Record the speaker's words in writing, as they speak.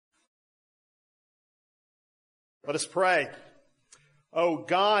Let us pray. O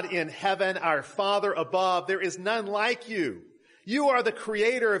God in heaven, our Father above, there is none like you. You are the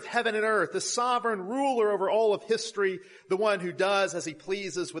creator of heaven and earth, the sovereign ruler over all of history, the one who does as he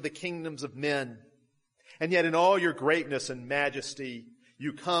pleases with the kingdoms of men. And yet in all your greatness and majesty,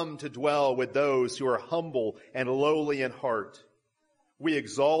 you come to dwell with those who are humble and lowly in heart. We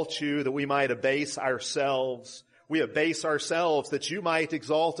exalt you that we might abase ourselves. We abase ourselves that you might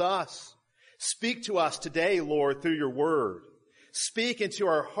exalt us. Speak to us today, Lord, through your word. Speak into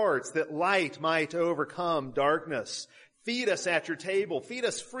our hearts that light might overcome darkness. Feed us at your table. Feed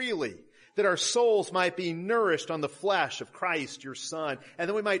us freely, that our souls might be nourished on the flesh of Christ, your Son, and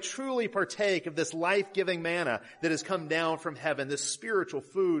that we might truly partake of this life-giving manna that has come down from heaven, this spiritual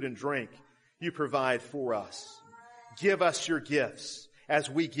food and drink you provide for us. Give us your gifts as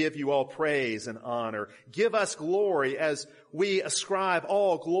we give you all praise and honor. Give us glory as we ascribe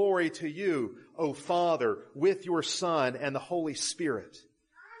all glory to you, O Father, with your Son and the Holy Spirit,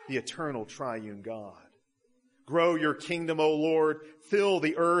 the eternal triune God. Grow your kingdom, O Lord. Fill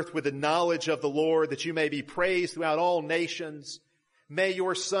the earth with the knowledge of the Lord, that you may be praised throughout all nations. May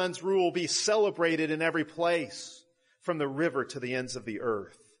your Son's rule be celebrated in every place, from the river to the ends of the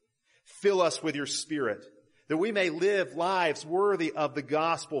earth. Fill us with your Spirit, that we may live lives worthy of the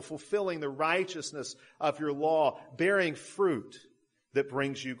gospel, fulfilling the righteousness of your law, bearing fruit that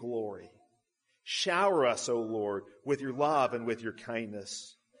brings you glory. Shower us, O Lord, with your love and with your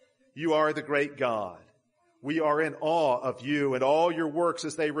kindness. You are the great God. We are in awe of you and all your works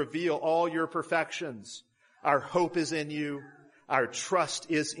as they reveal all your perfections. Our hope is in you. Our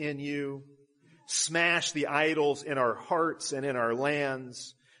trust is in you. Smash the idols in our hearts and in our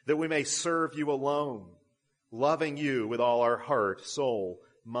lands, that we may serve you alone, loving you with all our heart, soul,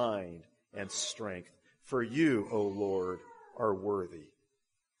 mind, and strength. For you, O Lord, are worthy.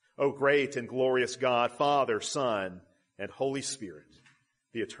 O great and glorious God, Father, Son, and Holy Spirit,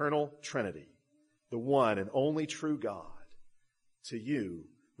 the eternal Trinity, the one and only true God, to you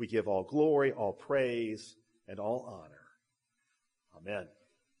we give all glory, all praise, and all honor. Amen.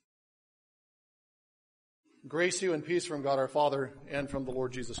 Grace to you and peace from God our Father and from the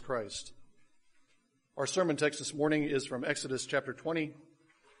Lord Jesus Christ. Our sermon text this morning is from Exodus chapter 20.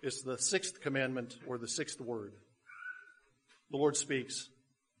 It's the sixth commandment, or the sixth word. The Lord speaks,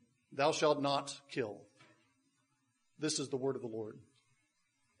 "Thou shalt not kill." This is the word of the Lord.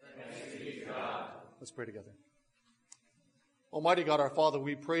 Thanks be to God. Let's pray together. Almighty God, our Father,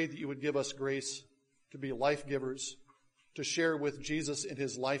 we pray that you would give us grace to be life givers, to share with Jesus in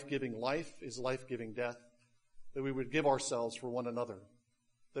his life-giving life, his life-giving death, that we would give ourselves for one another,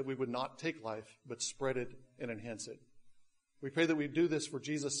 that we would not take life, but spread it and enhance it. We pray that we do this for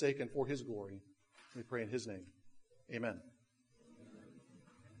Jesus' sake and for his glory. We pray in his name. Amen.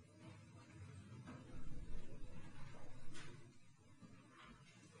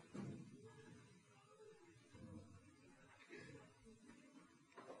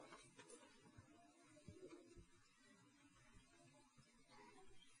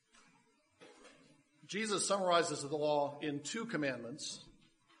 Jesus summarizes the law in two commandments.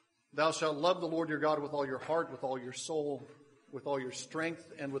 Thou shalt love the Lord your God with all your heart, with all your soul, with all your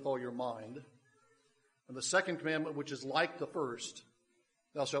strength, and with all your mind. And the second commandment, which is like the first,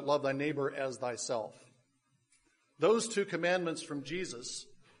 thou shalt love thy neighbor as thyself. Those two commandments from Jesus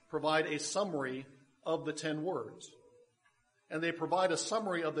provide a summary of the 10 words. And they provide a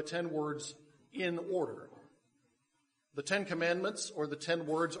summary of the 10 words in order. The 10 commandments, or the 10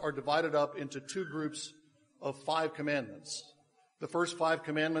 words, are divided up into two groups of 5 commandments. The first 5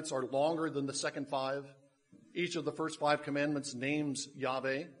 commandments are longer than the second 5. Each of the first 5 commandments names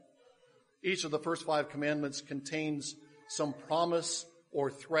Yahweh. Each of the first 5 commandments contains some promise or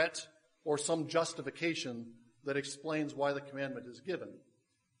threat or some justification that explains why the commandment is given.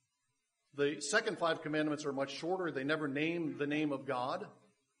 The second 5 commandments are much shorter. They never name the name of God.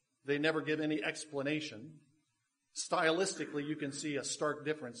 They never give any explanation. Stylistically, you can see a stark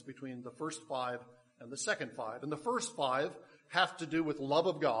difference between the first 5 and the second 5. And the first 5 have to do with love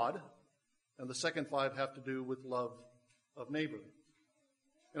of God, and the second 5 have to do with love of neighbor.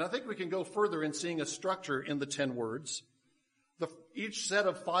 And I think we can go further in seeing a structure in the 10 words. Each set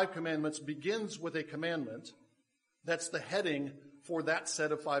of 5 commandments begins with a commandment that's the heading for that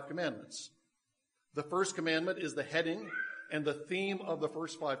set of 5 commandments. The first commandment is the heading and the theme of the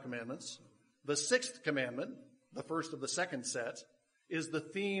first 5 commandments. The sixth commandment, the first of the second set, is the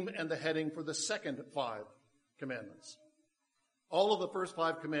theme and the heading for the second 5 commandments. All of the first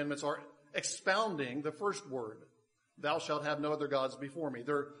 5 commandments are expounding the first word, thou shalt have no other gods before me.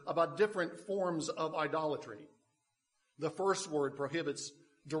 They're about different forms of idolatry. The first word prohibits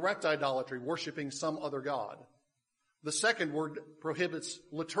direct idolatry, worshiping some other god. The second word prohibits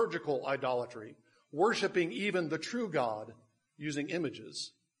liturgical idolatry, worshiping even the true God using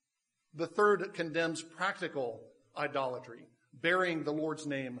images. The third condemns practical idolatry, bearing the Lord's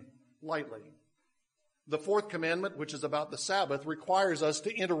name lightly. The fourth commandment, which is about the Sabbath, requires us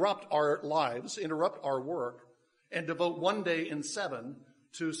to interrupt our lives, interrupt our work, and devote one day in 7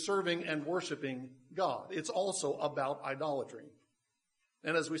 to serving and worshiping God. It's also about idolatry.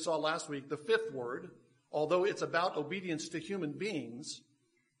 And as we saw last week, the fifth word, although it's about obedience to human beings,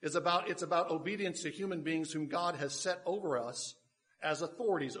 it's about obedience to human beings whom God has set over us as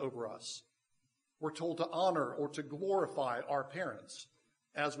authorities over us. We're told to honor or to glorify our parents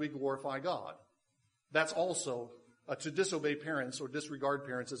as we glorify God. That's also, to disobey parents or disregard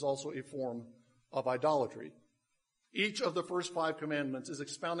parents is also a form of idolatry. Each of the first 5 commandments is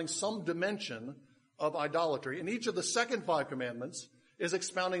expounding some dimension of idolatry, and each of the second 5 commandments is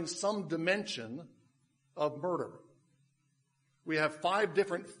expounding some dimension of murder. We have 5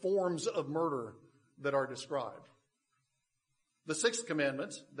 different forms of murder that are described. The 6th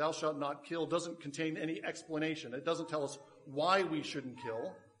commandment, thou shalt not kill, doesn't contain any explanation. It doesn't tell us why we shouldn't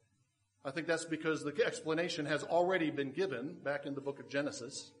kill. I think that's because the explanation has already been given back in the book of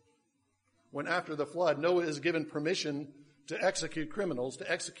Genesis, when after the flood, Noah is given permission to execute criminals, to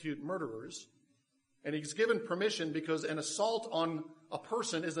execute murderers. And he's given permission because an assault on a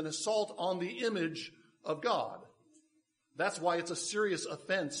person is an assault on the image of God. That's why it's a serious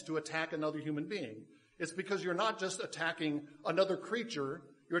offense to attack another human being. It's because you're not just attacking another creature,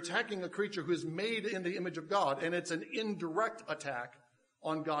 you're attacking a creature who is made in the image of God, and it's an indirect attack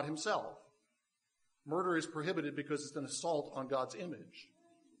on God himself. Murder is prohibited because it's an assault on God's image.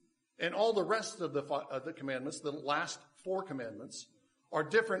 And all the rest of the commandments, the last 4 commandments, are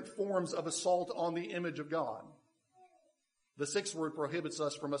different forms of assault on the image of God. The 6th word prohibits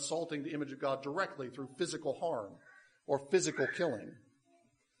us from assaulting the image of God directly through physical harm or physical killing.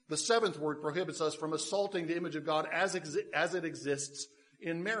 The 7th word prohibits us from assaulting the image of God as it exists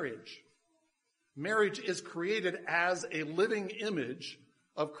in marriage. Marriage is created as a living image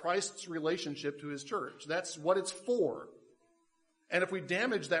of Christ's relationship to his church. That's what it's for. And if we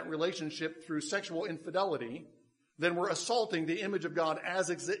damage that relationship through sexual infidelity, then we're assaulting the image of God as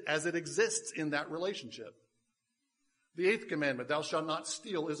it exists in that relationship. The 8th commandment, thou shalt not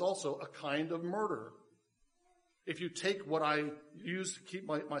steal, is also a kind of murder. If you take what I use to keep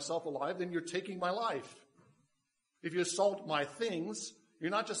myself alive, then you're taking my life. If you assault my things,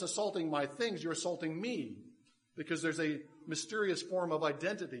 you're not just assaulting my things, you're assaulting me, because there's a mysterious form of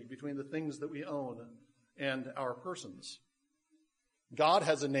identity between the things that we own and our persons. God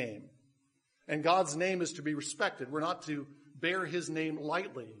has a name, and God's name is to be respected. We're not to bear his name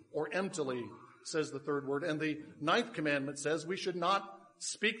lightly or emptily, says the 3rd word. And the 9th commandment says we should not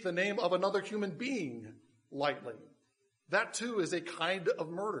speak the name of another human being lightly. That too is a kind of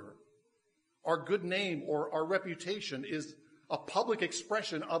murder. Our good name or our reputation is a public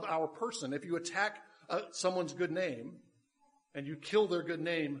expression of our person. If you attack someone's good name and you kill their good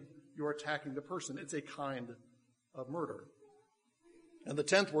name, you're attacking the person. It's a kind of murder. And the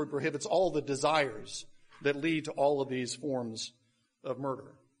 10th word prohibits all the desires that lead to all of these forms of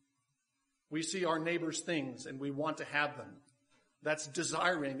murder. We see our neighbor's things and we want to have them. That's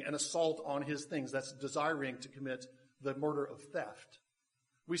desiring an assault on his things. That's desiring to commit the murder of theft.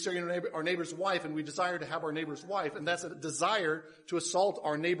 We see our neighbor's wife and we desire to have our neighbor's wife, and that's a desire to assault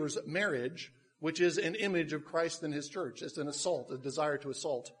our neighbor's marriage, which is an image of Christ and his church. It's an assault, a desire to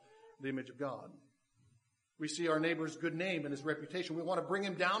assault the image of God. We see our neighbor's good name and his reputation. We want to bring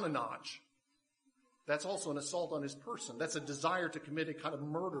him down a notch. That's also an assault on his person. That's a desire to commit a kind of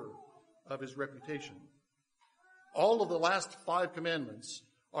murder of his reputation. All of the last 5 commandments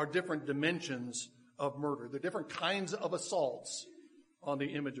are different dimensions of murder. They're different kinds of assaults on the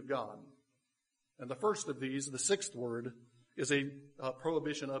image of God. And the first of these, the 6th word, is a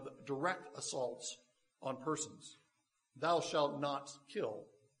prohibition of direct assaults on persons. Thou shalt not kill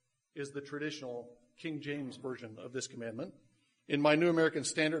is the traditional King James version of this commandment. In my New American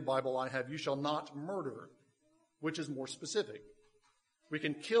Standard Bible, I have, you shall not murder, which is more specific. We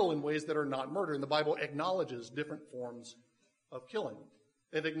can kill in ways that are not murder, and the Bible acknowledges different forms of killing.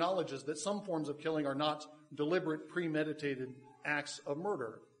 It acknowledges that some forms of killing are not deliberate, premeditated acts of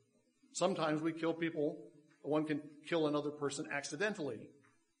murder. Sometimes we kill people, one can kill another person accidentally.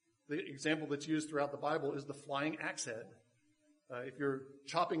 The example that's used throughout the Bible is the flying axe head. If you're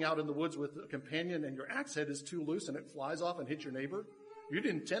chopping out in the woods with a companion and your axe head is too loose and it flies off and hits your neighbor, you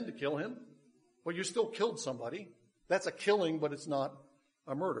didn't intend to kill him, but you still killed somebody. That's a killing, but it's not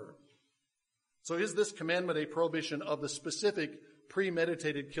a murder. So is this commandment a prohibition of the specific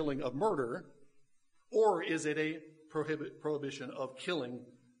premeditated killing of murder, or is it a prohibition of killing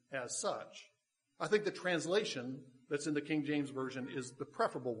as such. I think the translation that's in the King James Version is the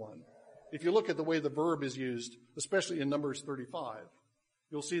preferable one. If you look at the way the verb is used, especially in Numbers 35,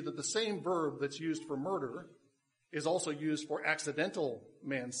 you'll see that the same verb that's used for murder is also used for accidental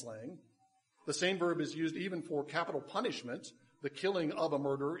manslaying. The same verb is used even for capital punishment. The killing of a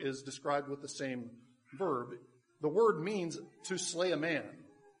murderer is described with the same verb. The word means to slay a man.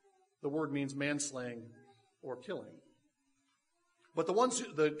 The word means manslaying or killing. But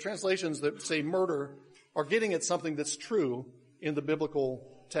the translations that say murder are getting at something that's true in the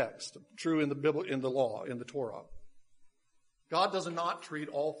biblical text, true in the law, in the Torah. God does not treat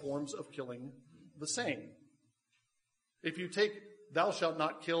all forms of killing the same. If you take "thou shalt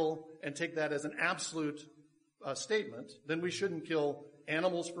not kill" and take that as an absolute statement, then we shouldn't kill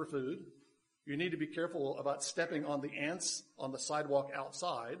animals for food. You need to be careful about stepping on the ants on the sidewalk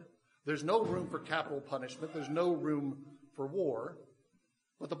outside. There's no room for capital punishment. There's no room for war.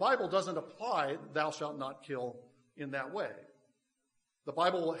 But the Bible doesn't apply "thou shalt not kill" in that way. The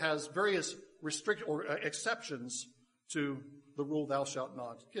Bible has various exceptions to the rule "thou shalt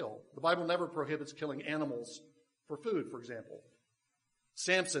not kill." The Bible never prohibits killing animals for food, for example.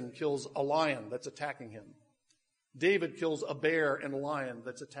 Samson kills a lion that's attacking him. David kills a bear and a lion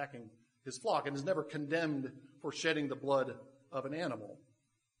that's attacking his flock and is never condemned for shedding the blood of an animal.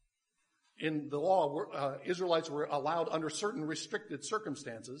 In the law, Israelites were allowed under certain restricted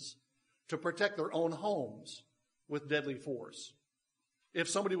circumstances to protect their own homes with deadly force. If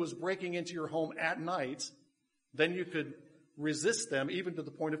somebody was breaking into your home at night, then you could resist them even to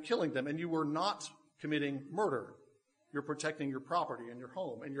the point of killing them, and you were not committing murder. You're protecting your property and your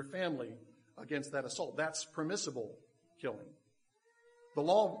home and your family against that assault. That's permissible killing. The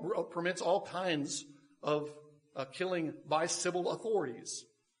law permits all kinds of killing by civil authorities.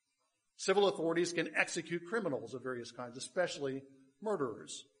 Civil authorities can execute criminals of various kinds, especially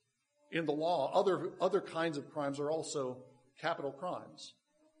murderers. In the law, other kinds of crimes are also capital crimes.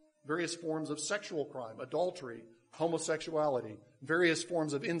 Various forms of sexual crime, adultery, homosexuality, various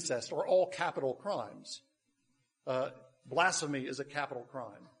forms of incest are all capital crimes. Blasphemy is a capital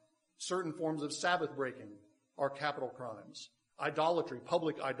crime. Certain forms of Sabbath breaking are capital crimes. Idolatry,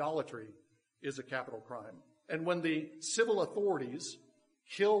 public idolatry, is a capital crime. And when the civil authorities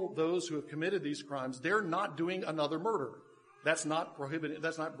kill those who have committed these crimes, they're not doing another murder. That's not prohibited.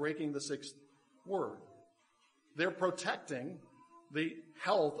 That's not breaking the sixth word. They're protecting the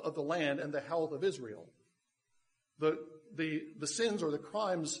health of the land and the health of Israel. The sins or the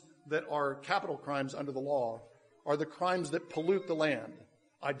crimes that are capital crimes under the law are the crimes that pollute the land: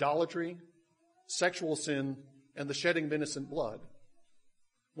 idolatry, sexual sin, and the shedding of innocent blood.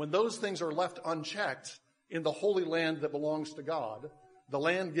 When those things are left unchecked in the holy land that belongs to God, the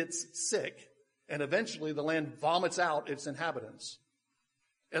land gets sick, and eventually the land vomits out its inhabitants.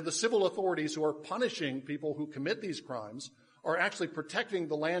 And the civil authorities who are punishing people who commit these crimes are actually protecting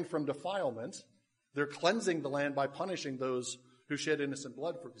the land from defilement. They're cleansing the land by punishing those who shed innocent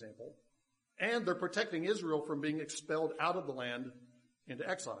blood, for example. And they're protecting Israel from being expelled out of the land into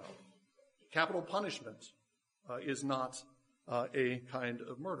exile. Capital punishment is not a kind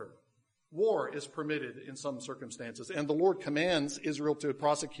of murder. War is permitted in some circumstances, and the Lord commands Israel to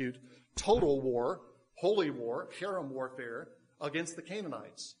prosecute total war, holy war, harem warfare, against the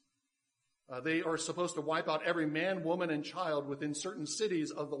Canaanites. They are supposed to wipe out every man, woman, and child within certain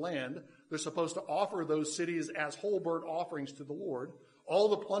cities of the land. They're supposed to offer those cities as whole burnt offerings to the Lord. All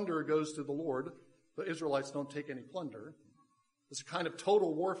the plunder goes to the Lord. The Israelites don't take any plunder. It's a kind of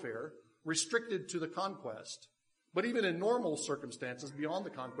total warfare restricted to the conquest. But even in normal circumstances, beyond the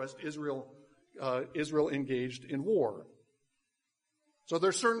conquest, Israel engaged in war. So there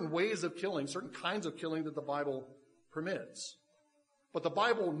are certain ways of killing, certain kinds of killing that the Bible permits. But the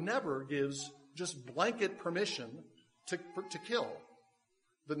Bible never gives just blanket permission to kill.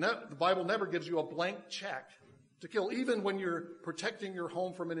 The Bible never gives you a blank check to kill. Even when you're protecting your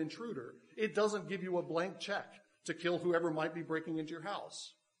home from an intruder, it doesn't give you a blank check to kill whoever might be breaking into your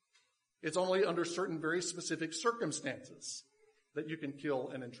house. It's only under certain very specific circumstances that you can kill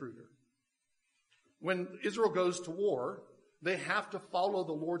an intruder. When Israel goes to war, they have to follow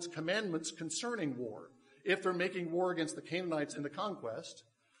the Lord's commandments concerning war. If they're making war against the Canaanites in the conquest,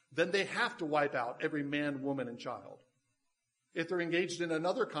 then they have to wipe out every man, woman, and child. If they're engaged in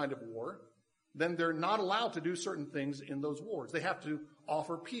another kind of war, then they're not allowed to do certain things in those wars. They have to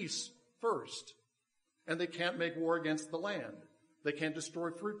offer peace first. And they can't make war against the land. They can't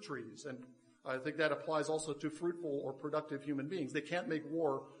destroy fruit trees. And I think that applies also to fruitful or productive human beings. They can't make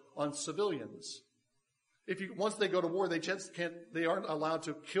war on civilians. Once they go to war, they aren't allowed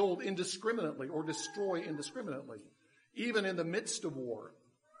to kill indiscriminately or destroy indiscriminately. Even in the midst of war,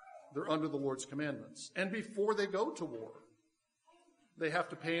 they're under the Lord's commandments. And before they go to war, they have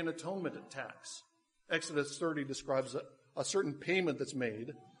to pay an atonement tax. Exodus 30 describes a certain payment that's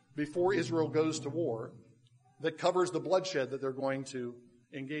made before Israel goes to war that covers the bloodshed that they're going to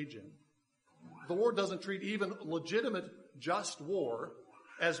engage in. The Lord doesn't treat even legitimate, just war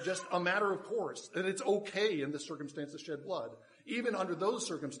as just a matter of course, that it's okay in this circumstance to shed blood. Even under those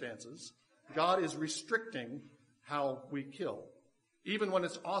circumstances, God is restricting how we kill. Even when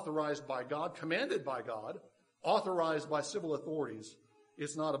it's authorized by God, commanded by God, authorized by civil authorities,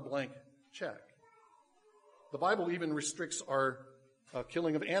 it's not a blank check. The Bible even restricts our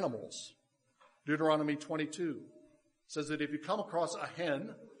killing of animals. Deuteronomy 22 says that if you come across a hen,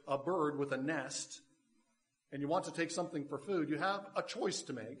 a bird with a nest, and you want to take something for food, you have a choice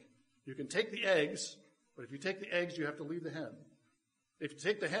to make. You can take the eggs, but if you take the eggs, you have to leave the hen. If you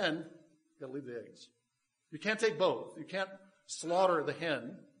take the hen, you got to leave the eggs. You can't take both. You can't slaughter the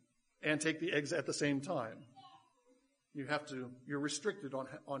hen and take the eggs at the same time. You're restricted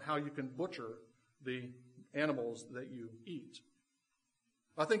on how you can butcher the animals that you eat.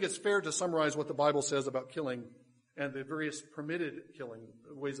 I think it's fair to summarize what the Bible says about killing and the various permitted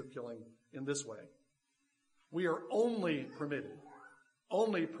ways of killing in this way. We are only permitted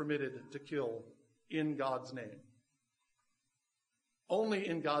to kill in God's name. Only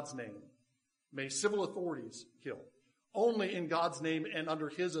in God's name may civil authorities kill. Only in God's name and under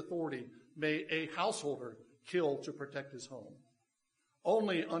his authority may a householder kill to protect his home.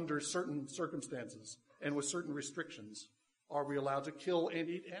 Only under certain circumstances and with certain restrictions are we allowed to kill and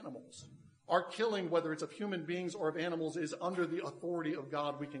eat animals. Our killing, whether it's of human beings or of animals, is under the authority of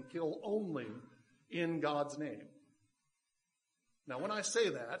God. We can kill only in God's name. Now, when I say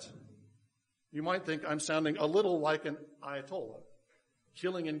that, you might think I'm sounding a little like an Ayatollah,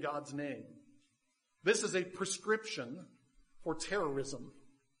 killing in God's name. This is a prescription for terrorism.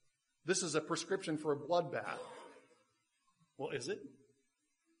 This is a prescription for a bloodbath. Well, is it?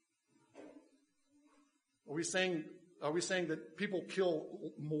 Are we saying that people kill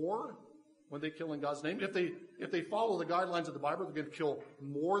more when they kill in God's name? If they follow the guidelines of the Bible, they're going to kill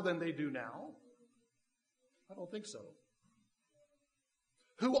more than they do now? I don't think so.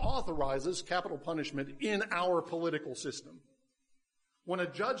 Who authorizes capital punishment in our political system? When a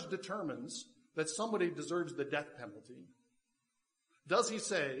judge determines that somebody deserves the death penalty, does he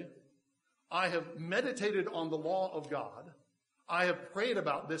say, I have meditated on the law of God, I have prayed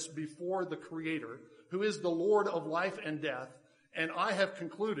about this before the Creator, who is the Lord of life and death, and I have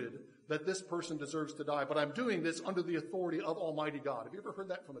concluded that this person deserves to die, but I'm doing this under the authority of Almighty God. Have you ever heard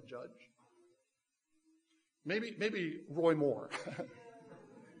that from a judge? Maybe Roy Moore,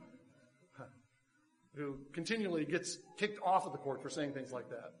 who continually gets kicked off of the court for saying things like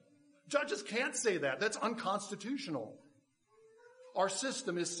that. Judges can't say that. That's unconstitutional. Our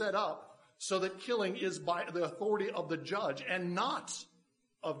system is set up so that killing is by the authority of the judge and not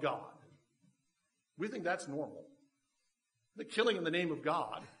of God. We think that's normal. The killing in the name of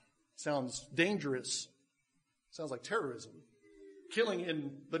God sounds dangerous. Sounds like terrorism. Killing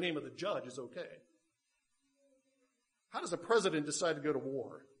in the name of the judge is okay. How does a president decide to go to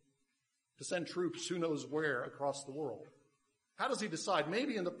war? To send troops who knows where across the world? How does he decide?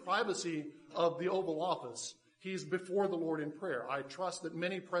 Maybe in the privacy of the Oval Office, he's before the Lord in prayer. I trust that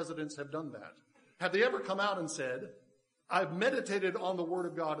many presidents have done that. Have they ever come out and said, I've meditated on the Word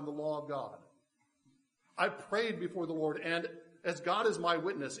of God and the law of God. I've prayed before the Lord, and as God is my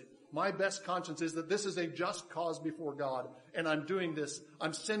witness, my best conscience is that this is a just cause before God, and I'm doing this.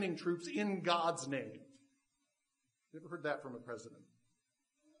 I'm sending troops in God's name. You ever heard that from a president?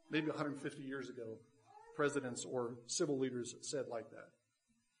 Maybe 150 years ago, presidents or civil leaders said like that.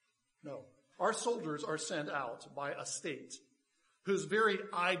 No. Our soldiers are sent out by a state whose very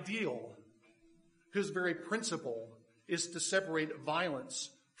ideal, whose very principle is to separate violence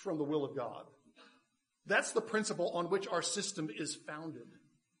from the will of God. That's the principle on which our system is founded.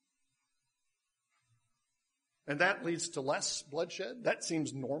 And that leads to less bloodshed. That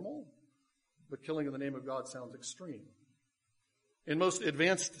seems normal. But killing in the name of God sounds extreme. In most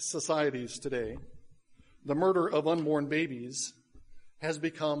advanced societies today, the murder of unborn babies has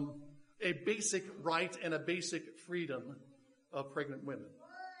become a basic right and a basic freedom of pregnant women.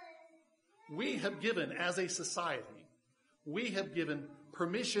 We have given, as a society, we have given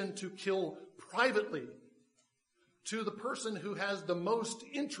permission to kill privately to the person who has the most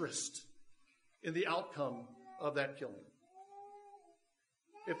interest in the outcome of that killing.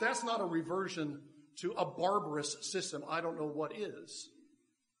 If that's not a reversion to a barbarous system, I don't know what is.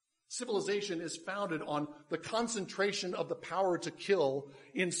 Civilization is founded on the concentration of the power to kill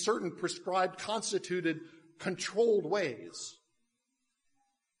in certain prescribed, constituted controlled ways.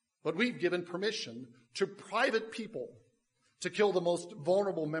 But we've given permission to private people to kill the most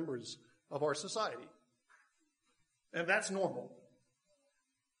vulnerable members of our society. And that's normal.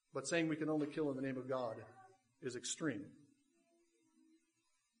 But saying we can only kill in the name of God is extreme.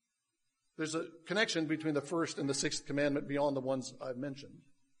 There's a connection between the first and the sixth commandment beyond the ones I've mentioned.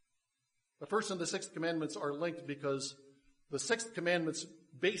 The first and the sixth commandments are linked because the sixth commandment's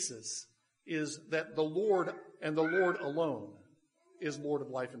basis is that the Lord and the Lord alone is Lord of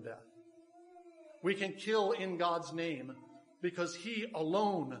life and death. We can kill in God's name because He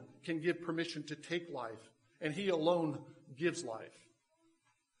alone can give permission to take life, and He alone gives life.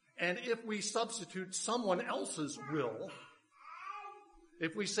 And if we substitute someone else's will,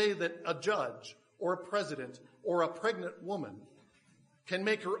 if we say that a judge or a president or a pregnant woman can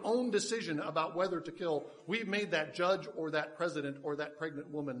make her own decision about whether to kill, we've made that judge or that president or that pregnant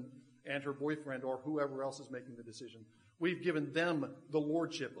woman and her boyfriend or whoever else is making the decision. We've given them the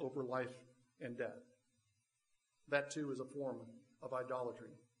lordship over life and death. That too is a form of idolatry.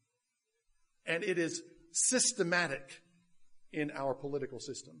 And it is systematic in our political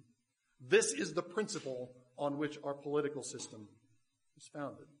system. This is the principle on which our political system is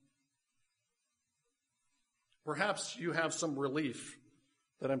founded. Perhaps you have some relief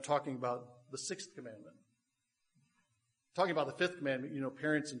that I'm talking about the sixth commandment. Talking about the fifth commandment,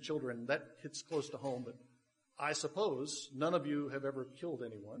 parents and children, that hits close to home, but I suppose none of you have ever killed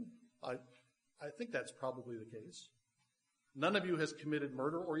anyone. I think that's probably the case. None of you has committed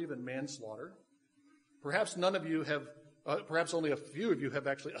murder or even manslaughter. Perhaps none of you have, perhaps only a few of you have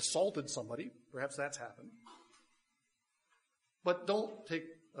actually assaulted somebody. Perhaps that's happened. But don't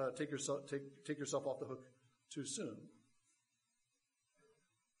take yourself off the hook too soon.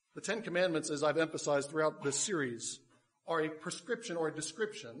 The Ten Commandments, as I've emphasized throughout this series, are a prescription or a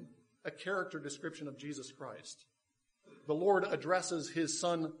description, a character description of Jesus Christ. The Lord addresses His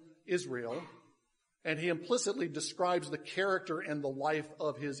Son Israel, and He implicitly describes the character and the life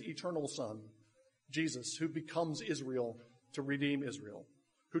of His eternal Son, Jesus, who becomes Israel to redeem Israel,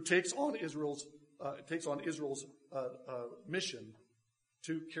 who takes on Israel's mission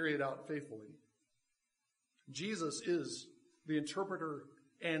to carry it out faithfully. Jesus is the interpreter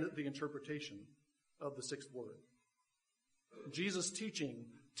and the interpretation of the sixth word. Jesus' teaching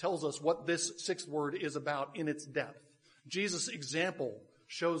tells us what this sixth word is about in its depth. Jesus' example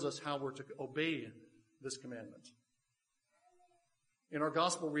shows us how we're to obey this commandment. In our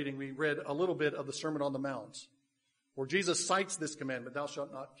gospel reading, we read a little bit of the Sermon on the Mount, where Jesus cites this commandment, thou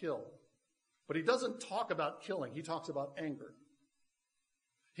shalt not kill. But He doesn't talk about killing. He talks about anger.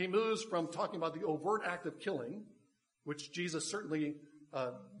 He moves from talking about the overt act of killing, which Jesus certainly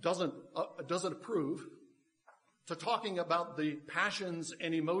doesn't approve, to talking about the passions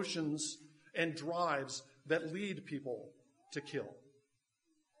and emotions and drives that lead people to kill.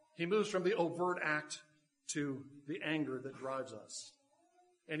 He moves from the overt act to the anger that drives us.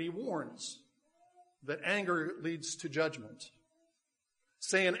 And He warns that anger leads to judgment.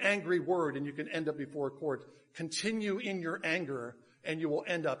 Say an angry word and you can end up before a court. Continue in your anger and you will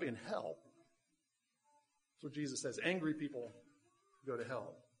end up in hell. That's what Jesus says. Angry people go to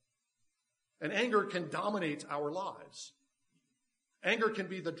hell. And anger can dominate our lives. Anger can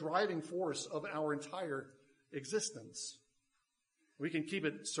be the driving force of our entire existence. We can keep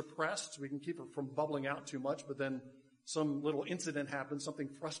it suppressed. We can keep it from bubbling out too much, but then some little incident happens, something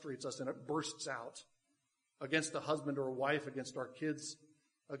frustrates us, and it bursts out against a husband or a wife, against our kids,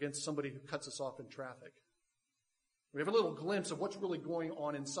 against somebody who cuts us off in traffic. We have a little glimpse of what's really going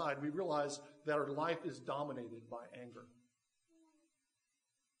on inside. We realize that our life is dominated by anger.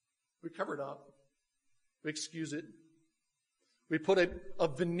 We cover it up. We excuse it. We put a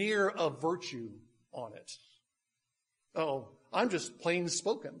veneer of virtue on it. Oh, I'm just plain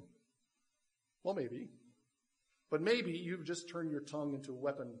spoken. Well, maybe. But maybe you've just turned your tongue into a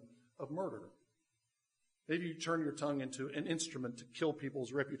weapon of murder. Maybe you turn your tongue into an instrument to kill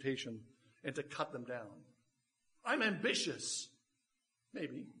people's reputation and to cut them down. I'm ambitious.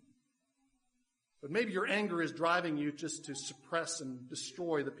 Maybe. But maybe your anger is driving you just to suppress and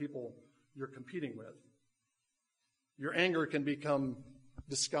destroy the people you're competing with. Your anger can become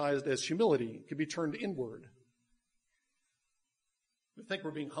disguised as humility. It can be turned inward. We think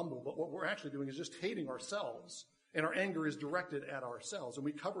we're being humble, but what we're actually doing is just hating ourselves. And our anger is directed at ourselves. And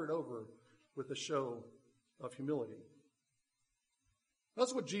we cover it over with a show of humility.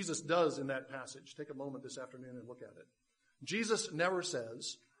 That's what Jesus does in that passage. Take a moment this afternoon and look at it. Jesus never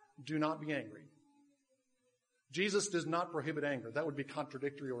says, do not be angry. Jesus does not prohibit anger. That would be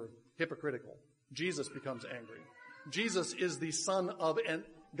contradictory or hypocritical. Jesus becomes angry. Jesus is the Son of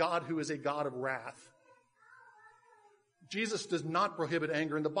God who is a God of wrath. Jesus does not prohibit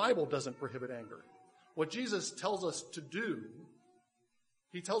anger, and the Bible doesn't prohibit anger. What Jesus tells us to do,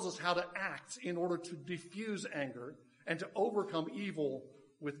 he tells us how to act in order to diffuse anger and to overcome evil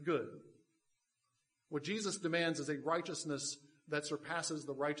with good. What Jesus demands is a righteousness that surpasses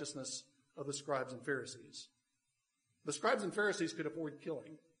the righteousness of the scribes and Pharisees. The scribes and Pharisees could avoid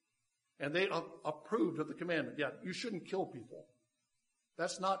killing, and they approved of the commandment. Yeah, you shouldn't kill people.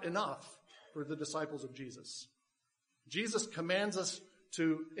 That's not enough for the disciples of Jesus. Jesus commands us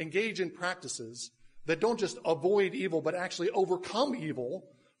to engage in practices that don't just avoid evil, but actually overcome evil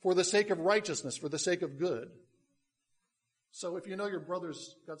for the sake of righteousness, for the sake of good. So if you know your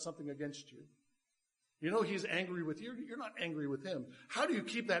brother's got something against you, you know he's angry with you, you're not angry with him. How do you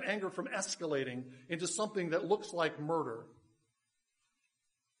keep that anger from escalating into something that looks like murder?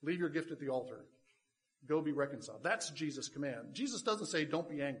 Leave your gift at the altar. Go be reconciled. That's Jesus' command. Jesus doesn't say don't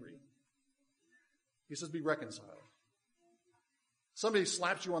be angry. He says be reconciled. Somebody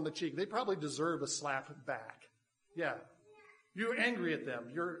slaps you on the cheek. They probably deserve a slap back. Yeah. You're angry at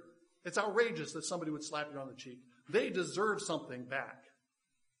them. It's outrageous that somebody would slap you on the cheek. They deserve something back.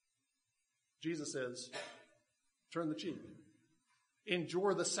 Jesus says, turn the cheek.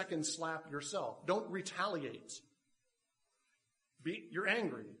 Endure the second slap yourself. Don't retaliate. You're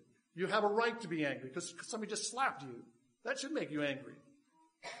angry. You have a right to be angry because somebody just slapped you. That should make you angry.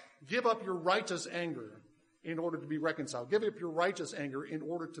 Give up your righteous anger in order to be reconciled. Give up your righteous anger in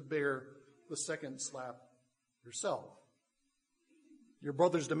order to bear the second slap yourself. Your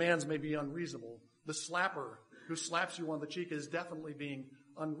brother's demands may be unreasonable. The slapper who slaps you on the cheek is definitely being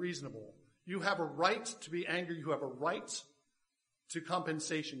unreasonable. You have a right to be angry. You have a right to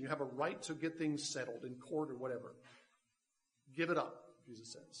compensation. You have a right to get things settled in court or whatever. Give it up,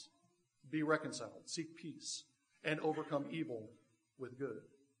 Jesus says. Be reconciled. Seek peace and overcome evil with good.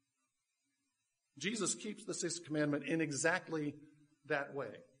 Jesus keeps the sixth commandment in exactly that way.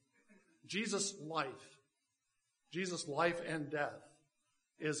 Jesus' life and death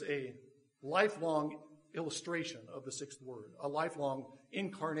is a lifelong illustration of the sixth word, a lifelong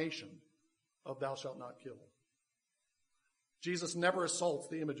incarnation of thou shalt not kill. Jesus never assaults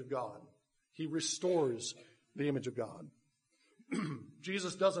the image of God. He restores the image of God.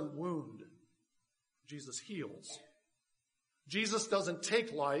 Jesus doesn't wound. Jesus heals. Jesus doesn't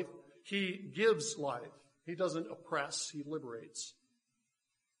take life. He gives life. He doesn't oppress. He liberates.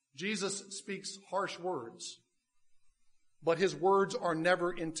 Jesus speaks harsh words, but his words are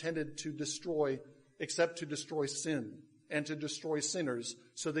never intended to destroy, except to destroy sin and to destroy sinners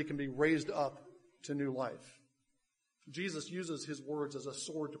so they can be raised up to new life. Jesus uses his words as a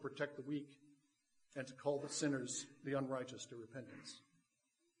sword to protect the weak and to call the sinners, the unrighteous, to repentance.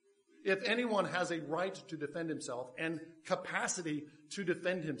 If anyone has a right to defend himself and capacity to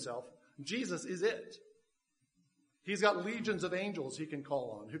defend himself, Jesus is it. He's got legions of angels he can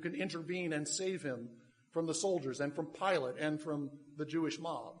call on, who can intervene and save him from the soldiers and from Pilate and from the Jewish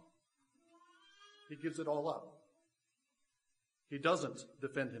mob. He gives it all up. He doesn't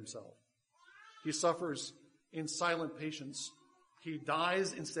defend himself. He suffers in silent patience. He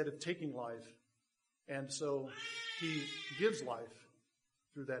dies instead of taking life. And so he gives life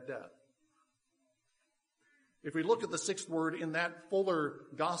through that death. If we look at the sixth word in that fuller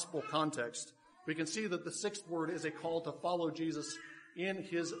gospel context, we can see that the sixth word is a call to follow Jesus in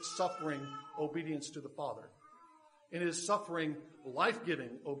his suffering obedience to the Father, in his suffering, life-giving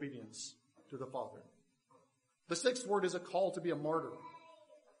obedience to the Father. The sixth word is a call to be a martyr,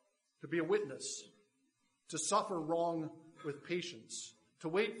 to be a witness, to suffer wrong with patience, to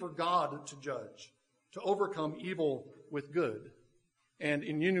wait for God to judge, to overcome evil with good, and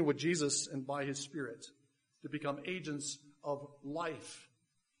in union with Jesus and by his Spirit, to become agents of life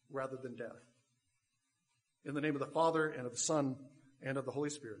rather than death. In the name of the Father, and of the Son, and of the Holy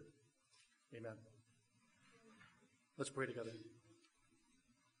Spirit. Amen. Let's pray together.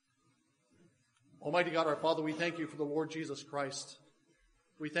 Almighty God, our Father, we thank you for the Lord Jesus Christ.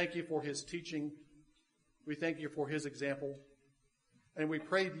 We thank you for his teaching. We thank you for his example. And we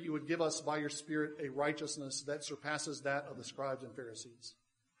pray that you would give us by your Spirit a righteousness that surpasses that of the scribes and Pharisees.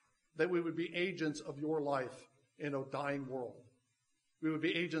 That we would be agents of your life in a dying world. We would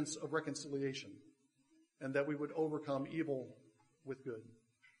be agents of reconciliation. And that we would overcome evil with good.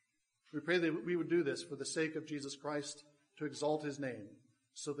 We pray that we would do this for the sake of Jesus Christ, to exalt his name,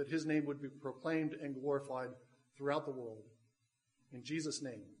 so that his name would be proclaimed and glorified throughout the world. In Jesus'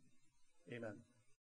 name, amen.